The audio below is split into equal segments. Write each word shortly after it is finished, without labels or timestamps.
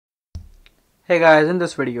Hey guys, in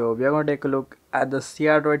this video we are going to take a look at the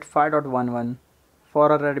crDroid 5.11 for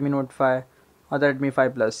a Redmi Note 5 or the Redmi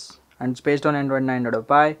 5 Plus, and it's based on Android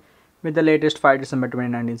 9.5 with the latest 5 December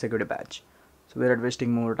 2019 security patch. So without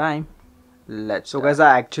wasting more time, let's start. Guys,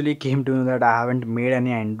 I actually came to know that I haven't made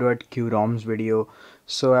any Android Q ROMs video,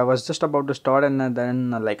 so I was just about to start and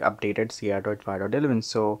then updated crDroid 5.11.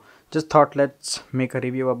 So just thought let's make a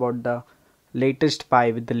review about the latest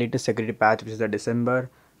 5 with the latest security patch, which is the December,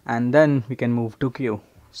 and then we can move to Q.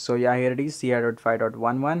 So yeah, here it is, crDroid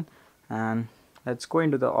 5.11, and let's go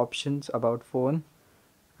into the options about phone,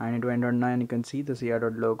 and into Android 9 you can see the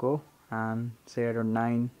crDroid logo and crDroid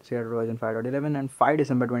 9, crDroid version 5.11 and 5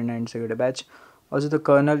 December 2019 security patch. Also the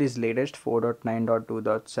kernel is latest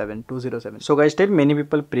 4.9.2.7.207. So guys, still many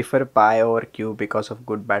people prefer Pi over Q because of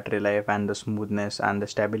good battery life and the smoothness and the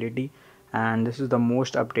stability, and this is the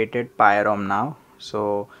most updated Pi ROM now.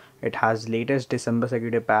 So it has latest December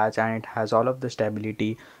security patch and it has all of the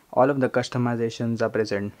stability, all of the customizations are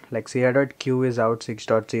present. Like crDroid Q is out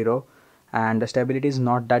 6.0 and the stability is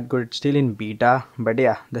not that good, it's still in beta, but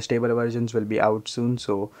yeah, the stable versions will be out soon,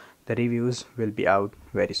 so the reviews will be out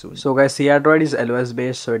very soon. So guys, crDroid is LOS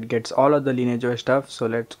based, so it gets all of the LineageOS stuff. So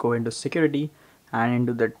let's go into security and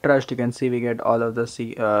into the trust. You can see we get all of the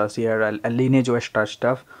crDroid LineageOS trust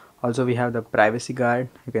stuff. Also we have the privacy guard.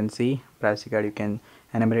 You can see privacy guard, you can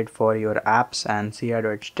enable it for your apps and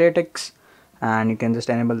crDroid statics, and you can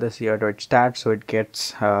just enable the crDroid stats so it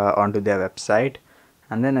gets onto their website.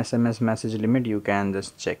 And then SMS message limit, you can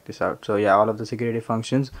just check this out. So yeah, all of the security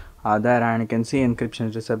functions are there, and you can see encryption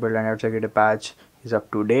is disabled and our security patch is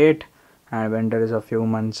up to date, and vendor is a few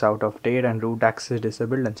months out of date, and root access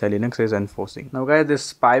disabled, and Linux is enforcing. Now guys,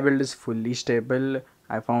 this Pi build is fully stable.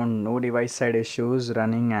 I found no device side issues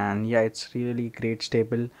running, and yeah, it's really great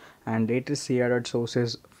stable, and latest crDroid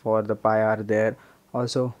sources for the Pi are there.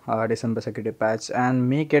 Also December security patch, and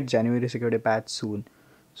may get January security patch soon.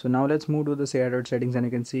 So now let's move to the crDroid settings, and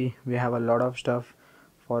you can see we have a lot of stuff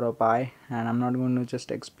for a Pi, and I'm not going to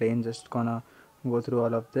just explain, just gonna go through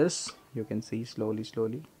all of this. You can see slowly.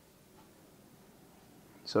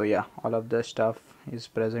 So yeah, all of the stuff is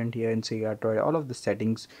present here in crDroid. All of the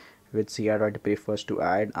settings which crDroid prefers to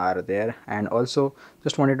add are there, and also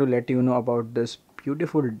just wanted to let you know about this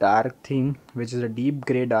beautiful dark theme, which is a deep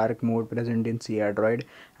gray dark mode present in crDroid,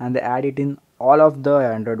 and they add it in all of the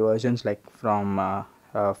Android versions, like from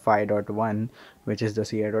 5.1, which is the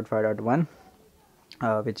crDroid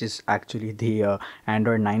 5.1, which is actually the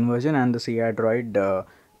Android 9 version, and the crDroid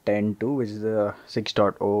 10.2, which is the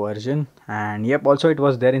 6.0 version. And yep, also it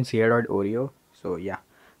was there in crDroid Oreo. So yeah,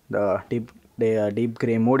 the deep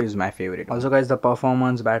gray mode is my favorite. Also guys, the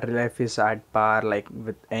performance, battery life is at par like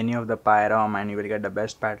with any of the Pi ROM, and you will get the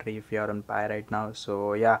best battery if you are on Pi right now.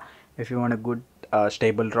 So yeah, if you want a good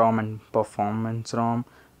stable ROM and performance ROM,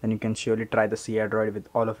 then you can surely try the crDroid with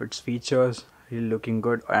all of its features, really looking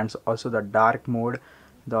good. And also the dark mode,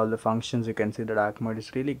 with all the functions, you can see the dark mode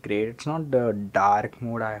is really great. It's not the dark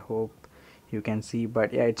mode, I hope you can see,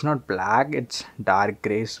 but yeah, it's not black, it's dark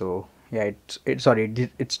gray. So yeah,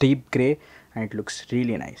 it's deep gray, and it looks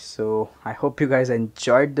really nice. So I hope you guys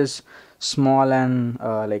enjoyed this small and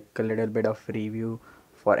like a little bit of review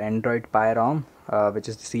for Android Pi ROM, which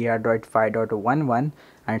is the crDroid 5.11,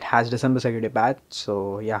 and it has December security patch.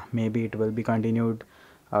 So yeah, maybe it will be continued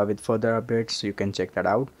with further updates, so you can check that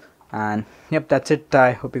out. And yep, that's it.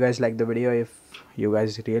 I hope you guys like the video. If you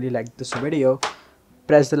guys really like this video,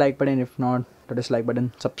 press the like button. If not, the dislike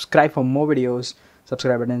button. Subscribe for more videos.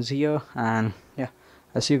 Subscribe button is here, and yeah,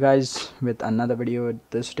 I'll see you guys with another video with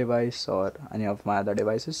this device or any of my other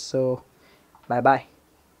devices. So bye bye.